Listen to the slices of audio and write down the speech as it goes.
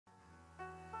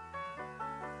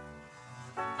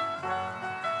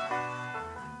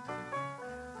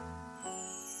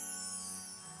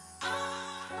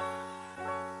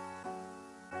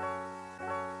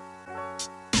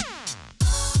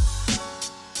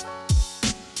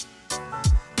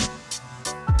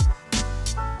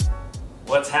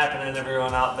happening,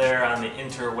 everyone out there on the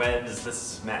interwebs? This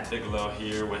is Matt Bigelow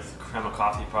here with Crema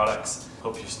coffee products.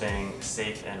 Hope you're staying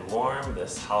safe and warm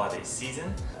this holiday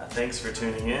season. Thanks for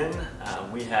tuning in.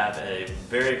 We have a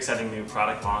very exciting new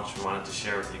product launch we wanted to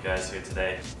share with you guys here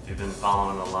today. If you've been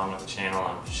following along with the channel,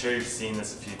 I'm sure you've seen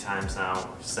this a few times now.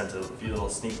 We've sent a few little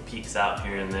sneak peeks out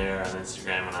here and there on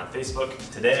Instagram and on Facebook.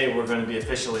 Today we're going to be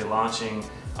officially launching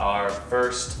our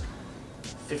first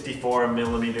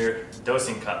 54mm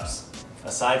dosing cups.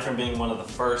 Aside from being one of the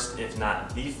first, if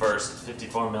not the first,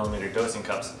 54mm dosing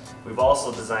cups, we've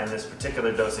also designed this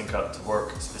particular dosing cup to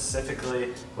work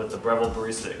specifically with the Breville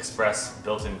Barista Express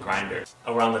built-in grinder.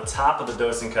 Around the top of the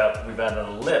dosing cup, we've added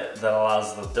a lip that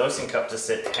allows the dosing cup to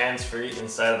sit hands-free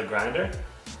inside of the grinder.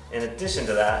 In addition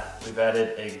to that, we've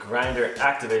added a grinder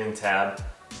activating tab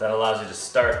that allows you to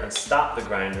start and stop the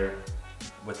grinder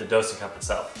with the dosing cup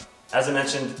itself. As I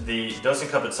mentioned, the dosing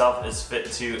cup itself is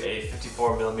fit to a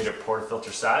 54mm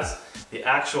portafilter size. The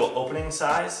actual opening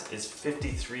size is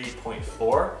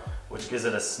 53.4, which gives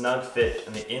it a snug fit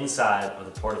in the inside of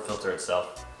the portafilter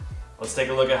itself. Let's take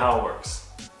a look at how it works.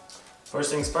 First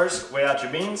things first, weigh out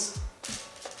your beans.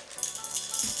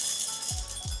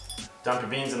 Dump your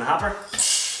beans in the hopper.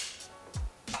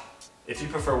 If you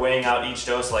prefer weighing out each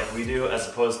dose like we do, as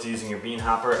opposed to using your bean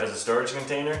hopper as a storage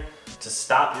container, to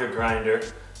stop your grinder,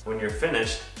 when you're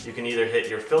finished, you can either hit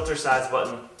your filter size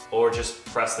button or just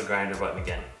press the grinder button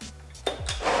again.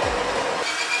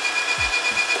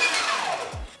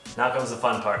 Now comes the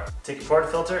fun part. Take your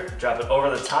portafilter, drop it over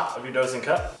the top of your dosing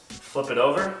cup, flip it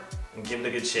over, and give it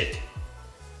a good shake.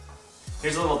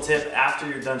 Here's a little tip: after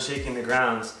you're done shaking the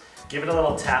grounds, give it a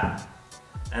little tap,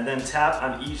 and then tap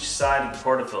on each side of the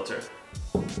portafilter.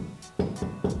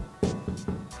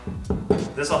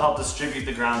 This will help distribute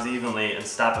the grounds evenly and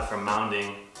stop it from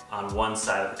mounding on one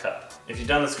side of the cup. If you've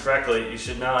done this correctly, you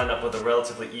should now end up with a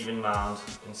relatively even mound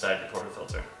inside your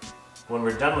portafilter. When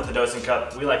we're done with the dosing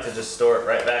cup, we like to just store it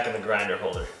right back in the grinder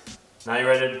holder. Now you're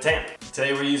ready to tamp.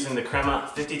 Today we're using the Crema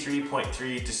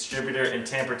 53.3 distributor and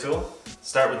tamper tool.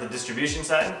 Start with the distribution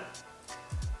side,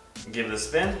 give it a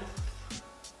spin,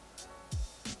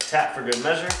 tap for good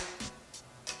measure,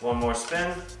 one more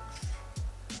spin,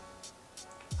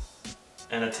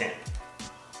 and a tamp.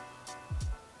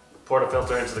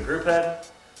 Portafilter into the group head,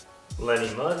 let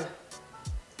it mug,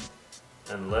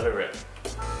 and let it rip.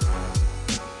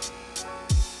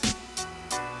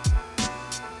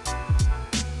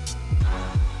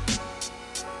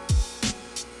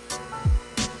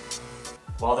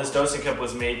 While this dosing cup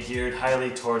was made geared highly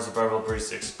towards the Breville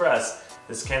Barista Express,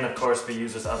 this can of course be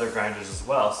used with other grinders as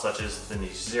well, such as the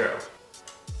Niche Zero.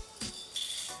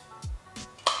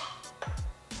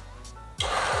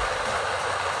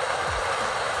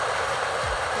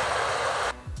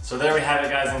 So there we have it,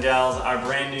 guys and gals, our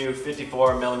brand new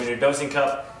 54mm dosing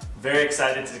cup. Very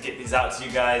excited to get these out to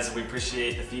you guys. We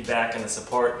appreciate the feedback and the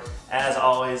support. As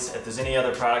always, if there's any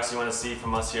other products you want to see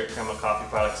from us here at Crema Coffee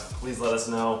Products, please let us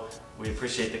know. We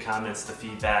appreciate the comments, the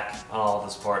feedback, and all of the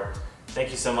support.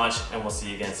 Thank you so much, and we'll see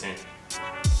you again soon.